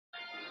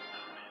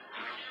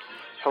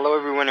Hello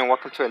everyone and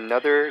welcome to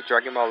another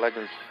Dragon Ball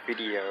Legends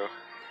video.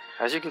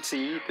 As you can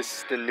see, this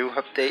is the new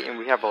update and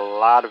we have a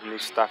lot of new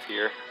stuff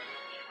here.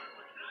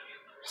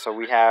 So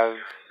we have,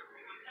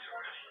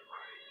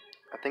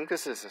 I think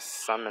this is a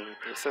summon.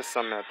 It says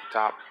summon at the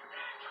top.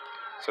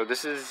 So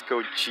this is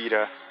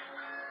Gogeta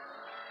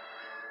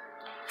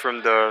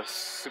from the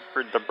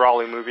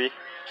Broly movie.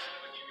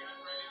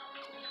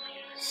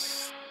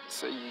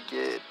 So you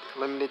get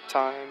limited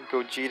time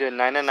Gogeta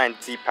 999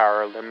 Z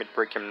power, limit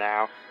break him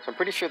now. So I'm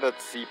pretty sure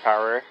that's Z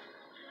power,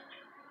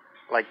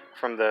 like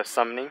from the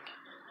summoning.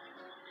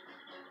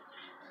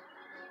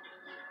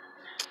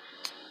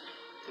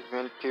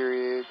 Event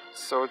period,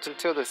 so it's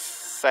until the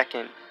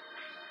 2nd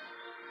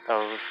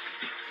of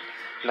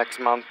next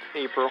month,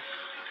 April.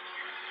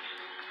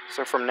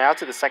 So from now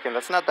to the 2nd,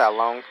 that's not that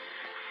long.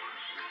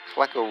 It's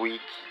like a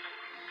week.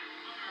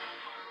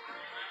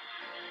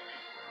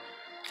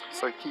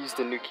 So he's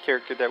the new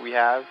character that we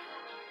have.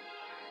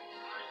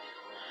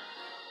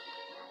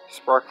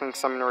 Sparkling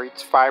summon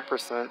rates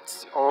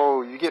 5%.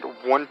 Oh, you get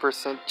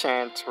 1%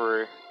 chance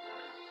for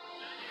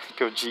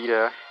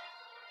Gogeta.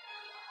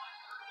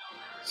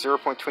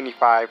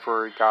 0.25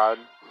 for God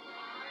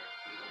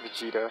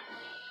Vegeta.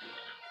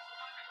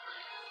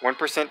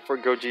 1% for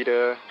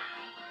Gogeta.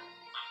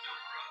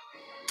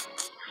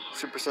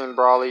 Super Saiyan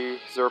Broly,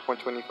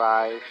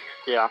 0.25.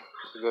 Yeah,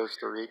 those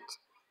the rates.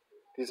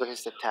 These are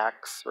his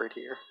attacks right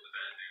here.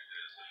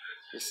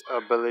 His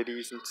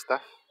abilities and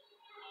stuff.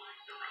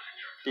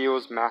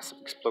 Deals massive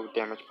explode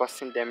damage, plus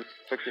 10 damage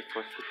inflicted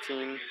for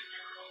 15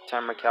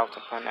 timer count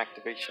upon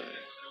activation.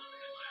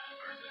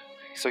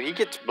 So he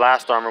gets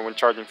blast armor when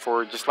charging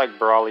forward, just like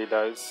Broly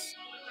does.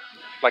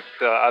 Like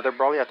the other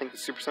Broly, I think the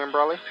Super Saiyan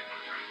Broly.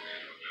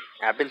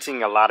 I've been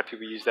seeing a lot of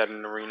people use that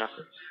in the arena.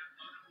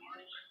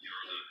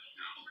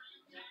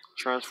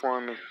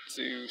 Transform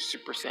into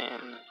Super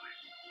Saiyan.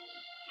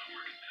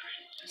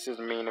 This is his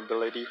main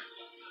ability.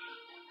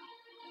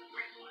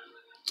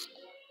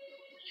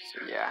 So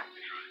yeah.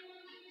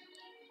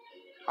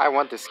 I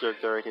want this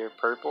character right here,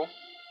 purple.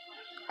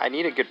 I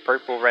need a good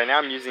purple. Right now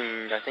I'm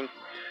using, I think,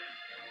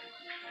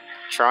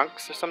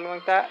 Trunks or something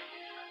like that.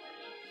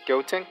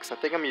 Gotenks? I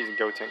think I'm using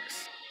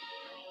Gotenks.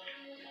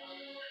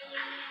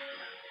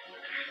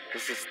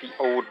 This is the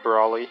old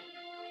Broly.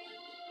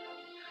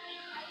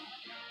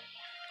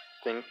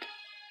 I think.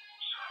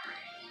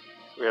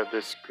 We have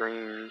this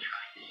green.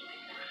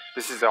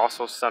 This is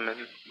also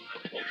summon.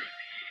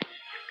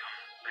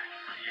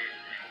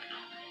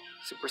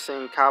 Super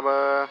Saiyan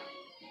Kaba.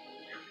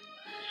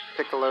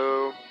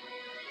 Piccolo.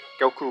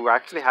 Goku. I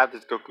actually have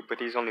this Goku, but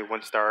he's only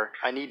 1 star.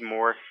 I need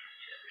more.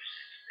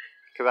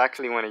 Because I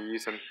actually want to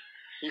use him.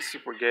 He's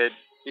super good.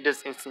 He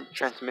does instant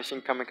transmission,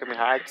 coming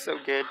high. It's so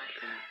good.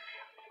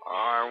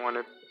 Oh, I want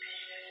to.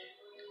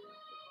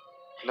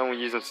 I don't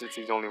use him since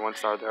he's only 1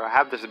 star though. I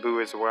have this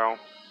Boo as well.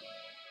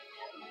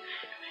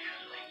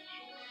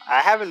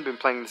 I haven't been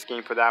playing this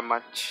game for that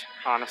much,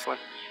 honestly.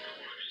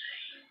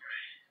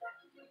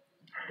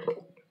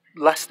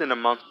 Less than a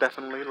month,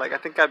 definitely. Like, I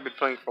think I've been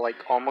playing for like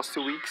almost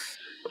 2 weeks.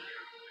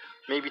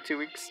 Maybe 2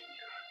 weeks.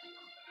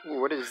 Ooh,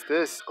 what is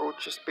this?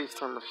 Ultra Space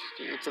Time.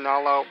 It's an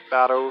all-out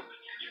battle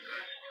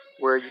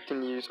where you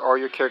can use all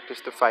your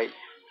characters to fight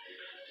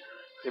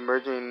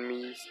emerging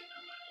enemies.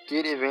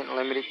 Get event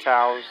limited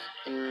tiles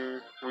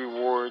and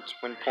rewards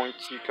when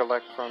points you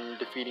collect from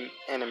defeating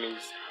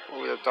enemies.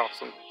 Oh, that's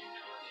awesome.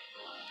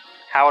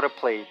 How to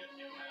play.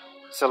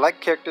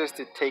 Select characters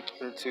to take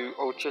into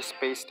Ultra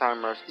Space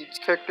Time Rush. Each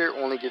character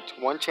only gets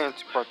 1 chance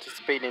to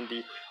participate in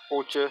the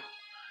Ultra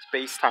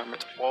Space Time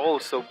Rush. Oh,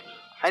 so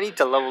I need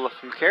to level up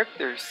some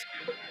characters.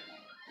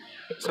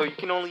 So you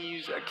can only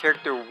use a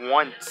character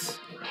once.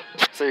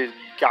 So you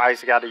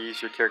guys gotta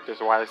use your characters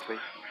wisely.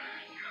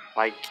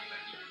 Like,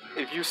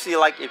 if you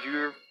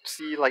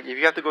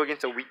have to go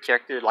against a weak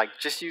character, like,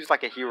 just use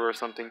like a hero or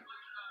something.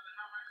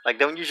 Like,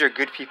 don't use your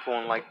good people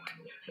on like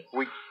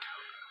weak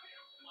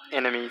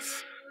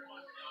enemies.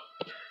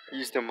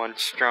 Use them on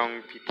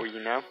strong people, you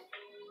know?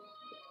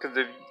 Because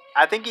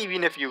I think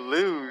even if you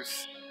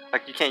lose,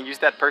 like, you can't use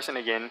that person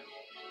again.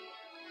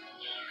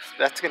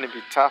 That's going to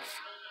be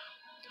tough.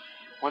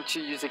 Once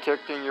you use a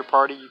character in your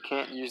party, you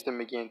can't use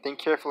them again. Think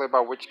carefully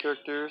about which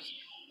characters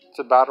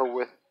to battle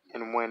with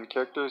and when.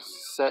 Characters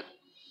set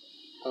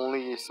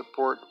only a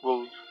support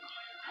will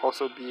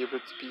also be able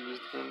to be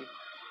used in.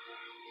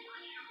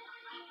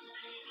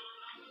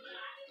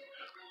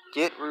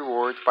 Get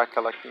rewards by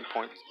collecting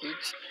points.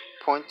 Each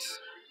points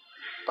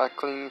by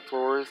cleaning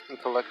floors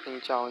and collecting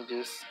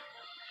challenges.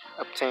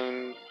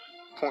 Obtain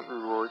point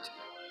rewards.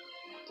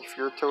 If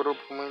your total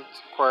points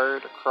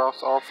acquired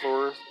across all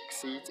floors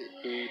exceeds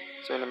a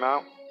certain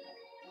amount,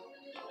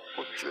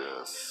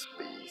 Ultra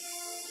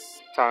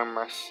Space Time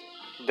Rush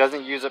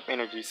doesn't use up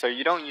energy. So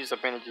you don't use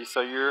up energy,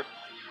 so you're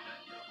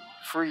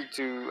free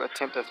to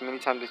attempt as many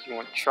times as you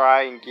want.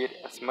 Try and get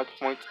as much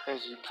points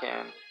as you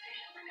can.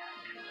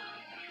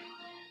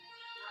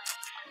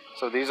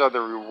 So these are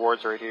the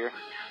rewards right here.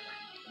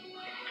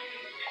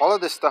 All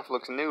of this stuff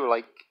looks new,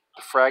 like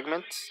the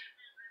fragments,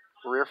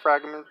 rare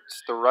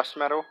fragments, the rush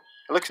medal,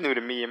 It looks new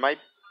to me. It might,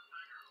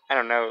 I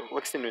don't know, it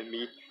looks new to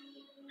me.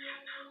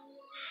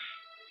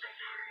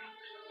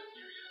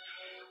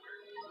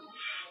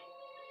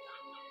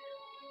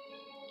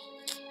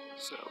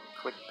 So,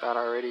 click that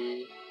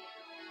already.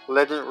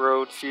 Legend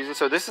Road Fusion.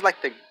 So this is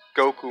like the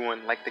Goku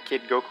one, like the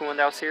kid Goku one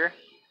that was here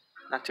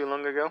not too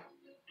long ago.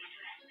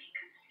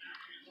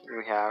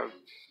 We have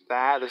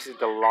that. This is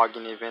the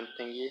login event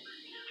thingy.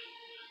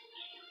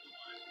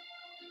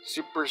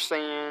 Super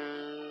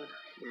Saiyan.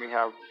 We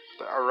have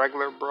a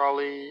regular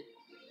Brawly.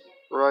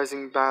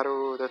 Rising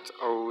Battle. That's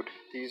old.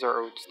 These are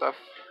old stuff.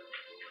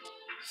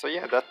 So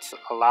yeah, that's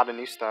a lot of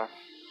new stuff.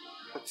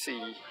 Let's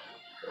see.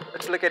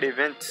 Let's look at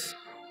events.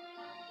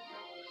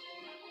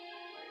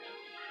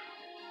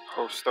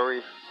 Oh,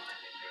 story.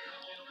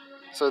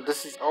 So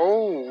this is,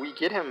 oh, we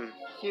get him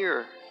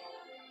here.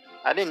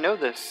 I didn't know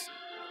this.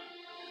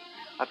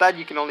 I thought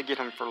you can only get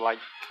him for like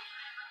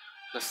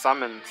the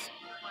summons.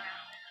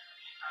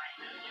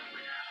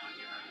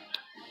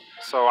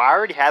 So I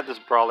already had this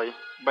Brawly,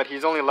 but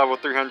he's only level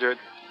 300.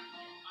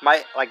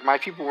 My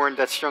people weren't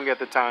that strong at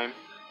the time.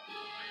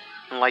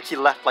 And like he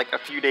left like a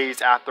few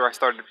days after I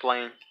started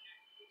playing.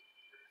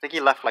 I think he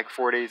left like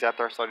 4 days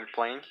after I started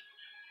playing.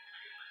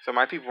 So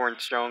my people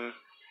weren't strong.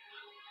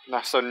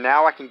 So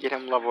now I can get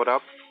him leveled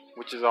up,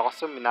 which is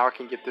awesome. And now I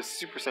can get this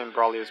Super Saiyan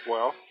Brawly as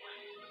well.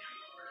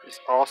 There's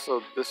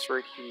also this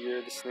right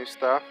here, this new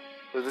stuff.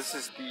 So this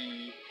is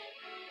the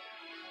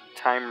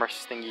Time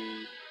Rush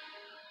thingy.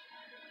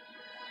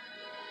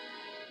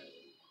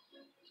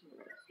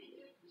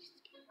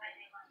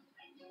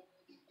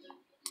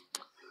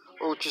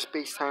 Ultra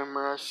Space Time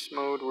Rush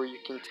mode where you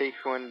can take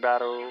one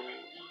battle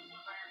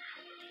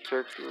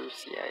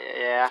characters.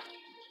 Yeah.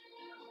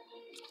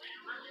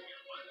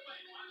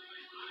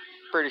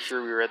 Pretty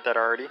sure we read that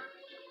already.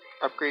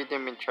 Upgrade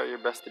them and try your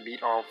best to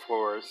beat all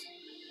floors.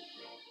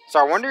 So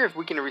I wonder if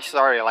we can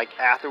restart it. Like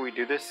after we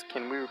do this,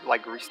 can we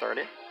like restart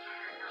it?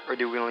 Or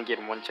do we only get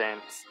one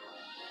chance?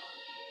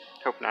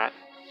 Hope not.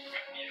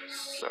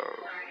 So,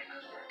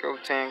 go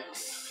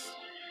tanks.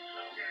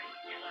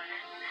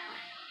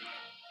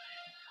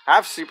 I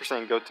have Super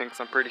Saiyan Go tanks,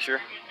 I'm pretty sure.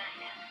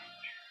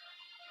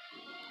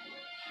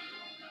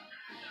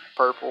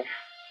 Purple.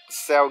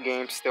 Cell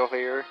game's still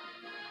here.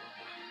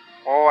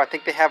 Oh, I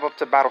think they have up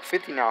to battle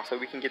 50 now, so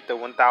we can get the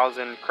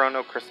 1000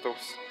 Chrono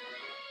Crystals.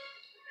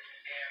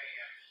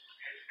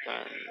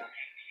 And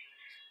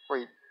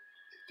wait,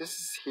 this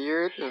is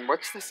here? Then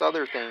what's this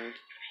other thing?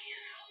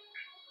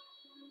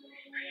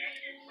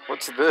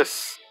 What's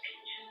this?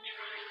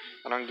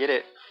 I don't get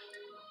it.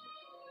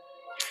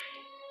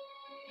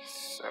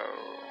 So,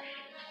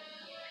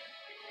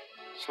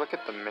 let's look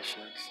at the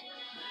missions.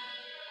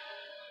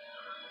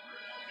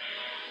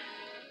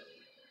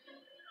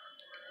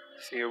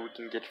 See what we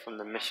can get from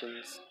the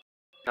missions.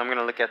 I'm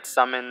gonna look at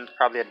summon,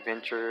 probably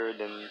adventure,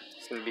 then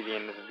it's gonna be the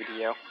end of the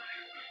video.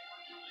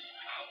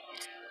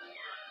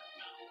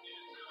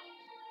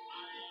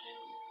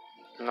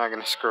 I'm not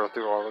gonna scroll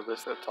through all of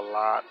this, that's a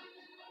lot.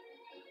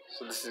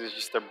 So this is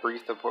just a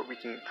brief of what we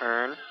can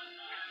earn.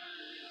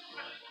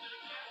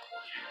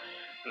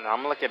 Now I'm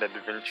gonna look at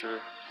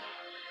adventure.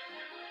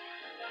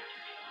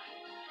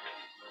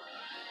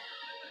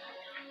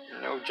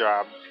 No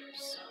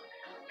jobs.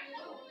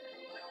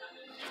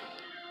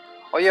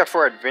 Oh yeah,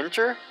 for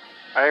adventure,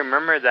 I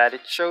remember that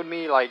it showed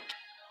me like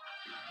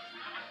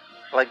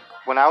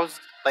when I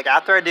was like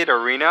after I did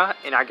arena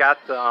and I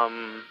got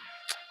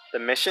the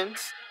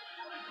missions.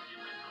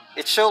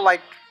 It showed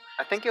like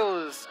I think it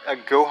was a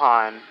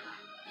Gohan.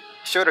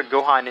 It showed a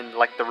Gohan in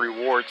like the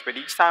rewards, but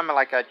each time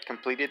I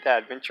completed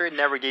that adventure, it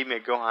never gave me a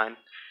Gohan.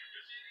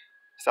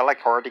 Is that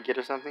like hard to get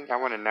or something? I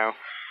want to know.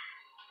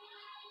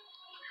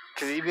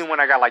 Because even when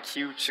I got like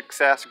huge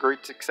success,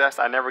 great success,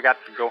 I never got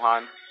the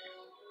Gohan.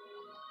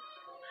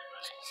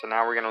 So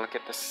now we're gonna look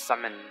at the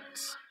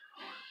summons.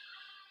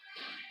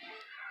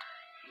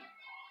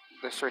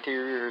 This right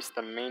here is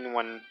the main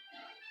one.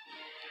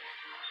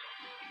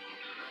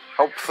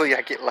 Hopefully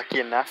I get lucky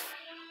enough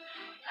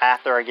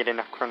after I get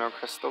enough Chrono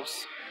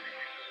Crystals.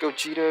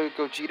 Gogeta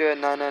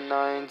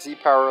 999, Z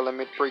power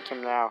limit, break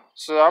him now.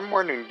 So I'm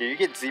wondering, do you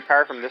get Z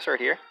power from this right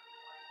here?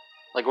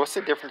 Like what's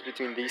the difference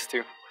between these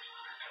two?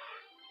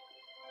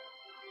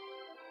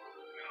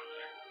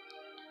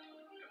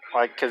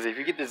 Like, cause if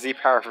you get the Z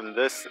power from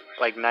this,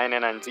 like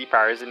 999 Z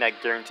power, isn't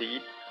that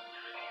guaranteed?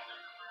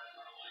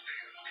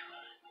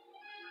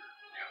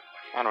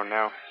 I don't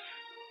know.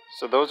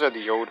 So those are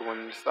the old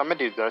ones. I'm gonna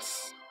do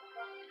this.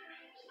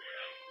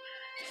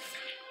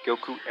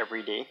 Goku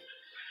every day.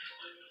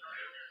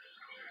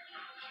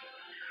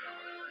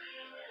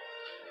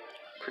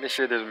 Pretty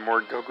sure there's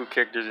more Goku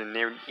characters than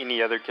any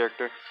other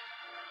character.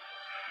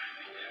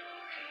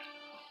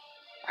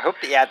 I hope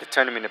they add the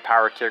tournament of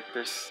power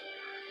characters.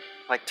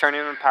 Like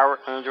tournament power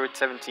Android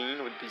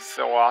 17 would be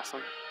so awesome.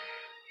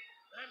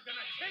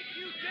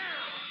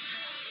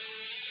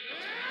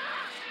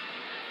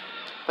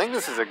 I think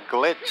this is a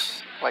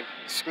glitch. Like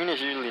the screen is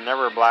usually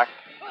never black.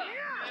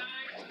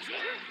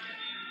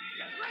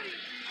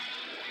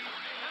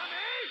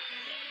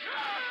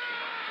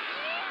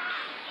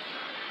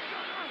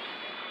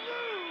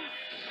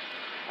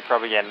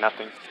 probably get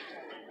nothing.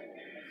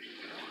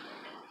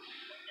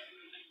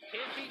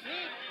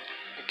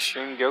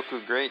 Extreme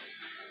Goku, great.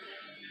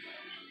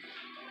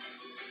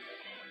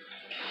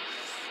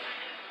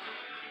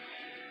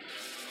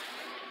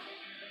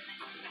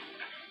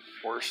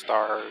 Four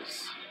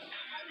stars.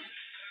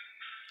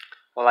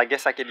 Well, I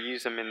guess I could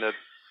use him in the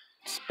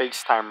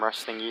space-time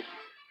rush thingy.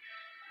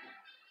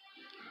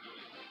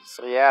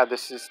 So yeah,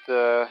 this is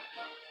the...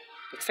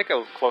 Let's take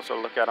a closer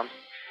look at him.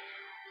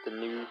 The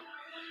new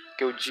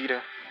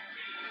Gogeta.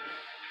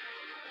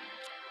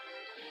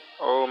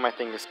 Oh, my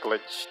thing is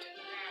glitched.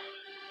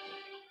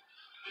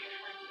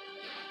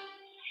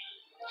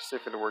 See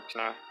if it works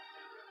now.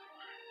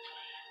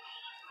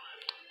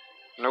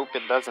 Nope,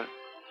 it doesn't.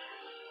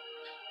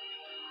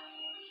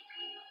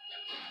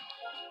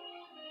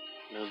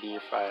 Maybe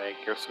if I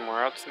go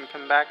somewhere else and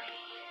come back.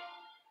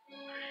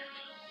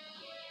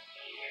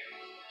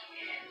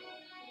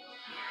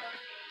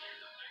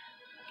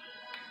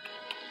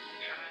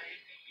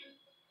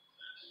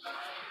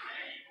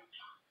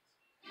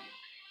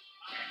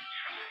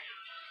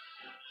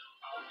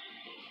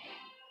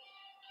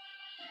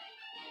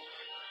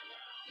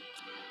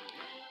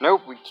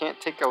 Nope, we can't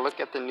take a look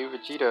at the new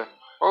Vegeta.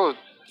 Oh,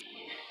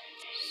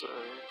 so...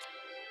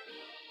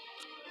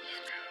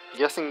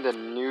 Guessing the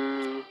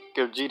new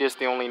Gogeta is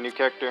the only new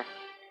character.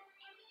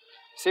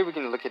 See if we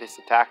can look at his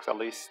attacks at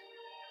least.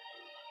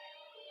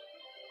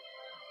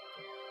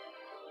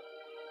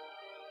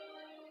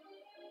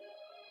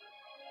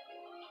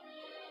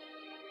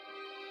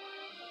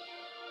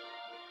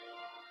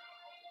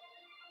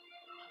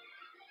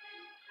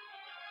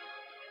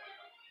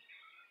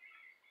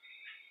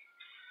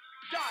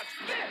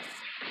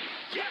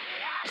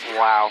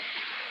 Wow,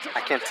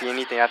 I can't see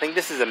anything. I think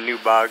this is a new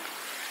bug.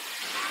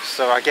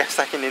 So I guess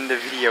I can end the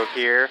video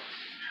here.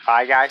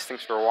 Bye guys,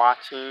 thanks for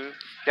watching.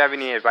 If you have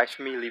any advice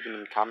for me, leave it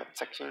in the comment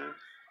section.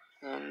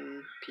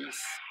 And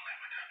peace.